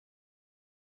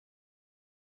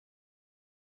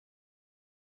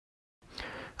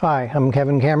Hi, I'm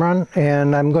Kevin Cameron,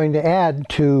 and I'm going to add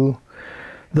to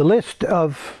the list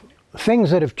of things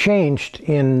that have changed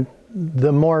in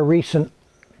the more recent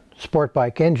sport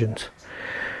bike engines.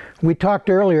 We talked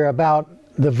earlier about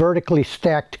the vertically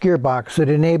stacked gearbox that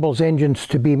enables engines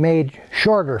to be made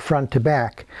shorter front to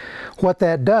back. What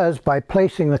that does by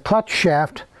placing the clutch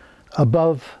shaft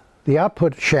above the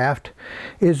output shaft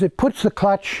is it puts the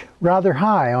clutch rather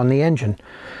high on the engine.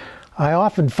 I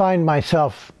often find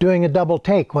myself doing a double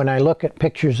take when I look at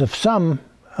pictures of some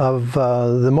of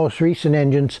the most recent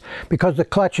engines because the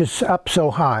clutch is up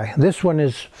so high. This one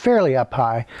is fairly up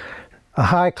high. A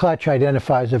high clutch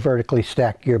identifies a vertically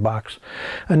stacked gearbox.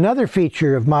 Another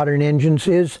feature of modern engines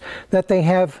is that they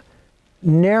have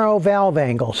narrow valve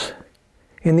angles.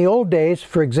 In the old days,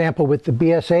 for example with the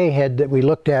BSA head that we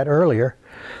looked at earlier,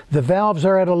 the valves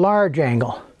are at a large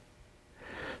angle.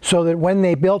 So that when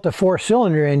they built a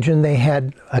four-cylinder engine, they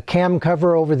had a cam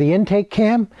cover over the intake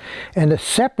cam and a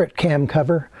separate cam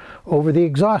cover over the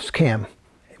exhaust cam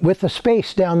with a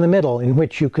space down the middle in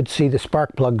which you could see the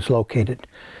spark plugs located.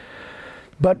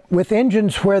 But with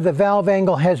engines where the valve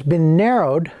angle has been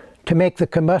narrowed to make the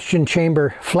combustion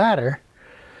chamber flatter,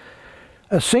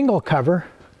 a single cover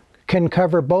can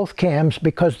cover both cams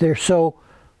because they're so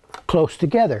close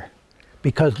together.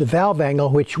 Because the valve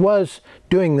angle, which was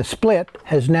doing the split,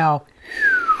 has now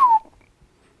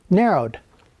narrowed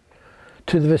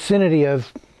to the vicinity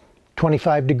of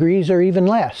 25 degrees or even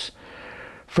less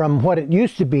from what it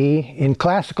used to be in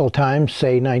classical times,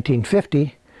 say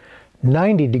 1950,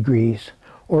 90 degrees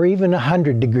or even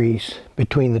 100 degrees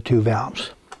between the two valves,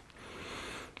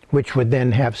 which would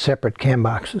then have separate cam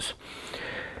boxes.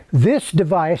 This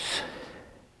device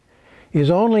is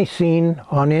only seen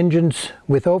on engines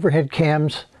with overhead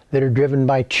cams that are driven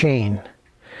by chain.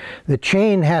 The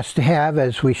chain has to have,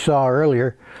 as we saw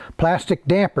earlier, plastic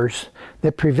dampers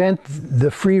that prevent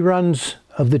the free runs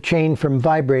of the chain from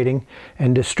vibrating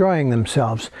and destroying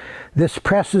themselves. This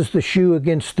presses the shoe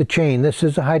against the chain. This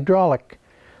is a hydraulic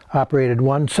operated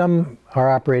one. Some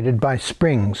are operated by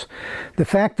springs. The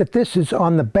fact that this is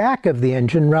on the back of the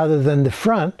engine rather than the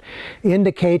front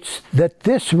indicates that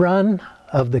this run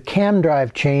of the cam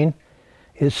drive chain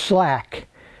is slack,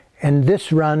 and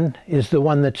this run is the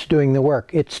one that's doing the work.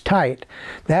 It's tight.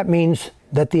 That means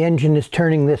that the engine is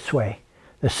turning this way,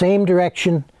 the same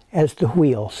direction as the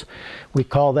wheels. We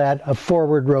call that a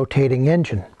forward rotating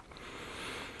engine.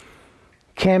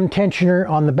 Cam tensioner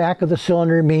on the back of the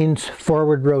cylinder means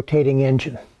forward rotating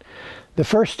engine. The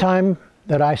first time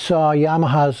that I saw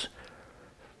Yamaha's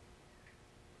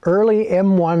early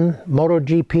M1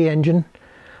 MotoGP engine,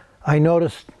 I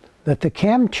noticed that the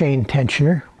cam chain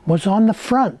tensioner was on the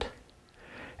front.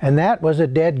 And that was a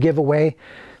dead giveaway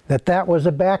that that was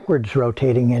a backwards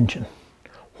rotating engine.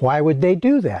 Why would they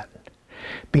do that?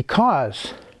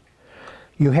 Because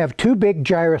you have two big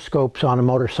gyroscopes on a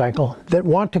motorcycle that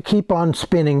want to keep on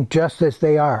spinning just as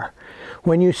they are.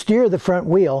 When you steer the front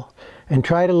wheel and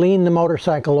try to lean the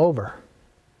motorcycle over,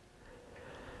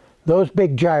 those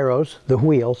big gyros, the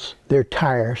wheels, their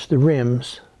tires, the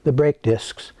rims, the brake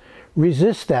discs,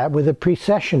 resist that with a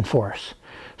precession force.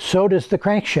 So does the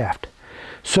crankshaft.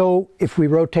 So if we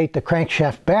rotate the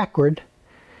crankshaft backward,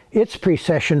 its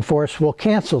precession force will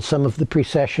cancel some of the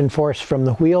precession force from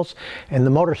the wheels and the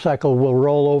motorcycle will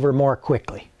roll over more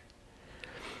quickly.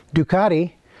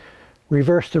 Ducati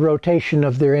reversed the rotation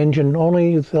of their engine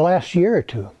only the last year or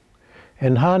two,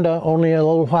 and Honda only a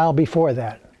little while before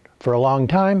that. For a long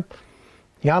time,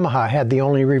 Yamaha had the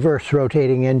only reverse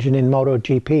rotating engine in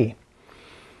MotoGP.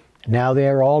 Now they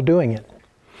are all doing it.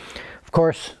 Of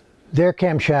course, their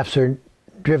camshafts are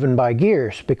driven by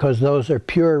gears because those are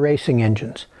pure racing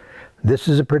engines. This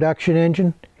is a production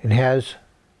engine. It has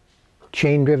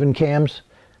chain-driven cams,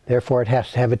 therefore it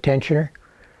has to have a tensioner.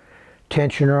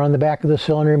 Tensioner on the back of the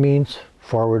cylinder means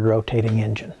forward rotating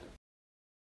engine.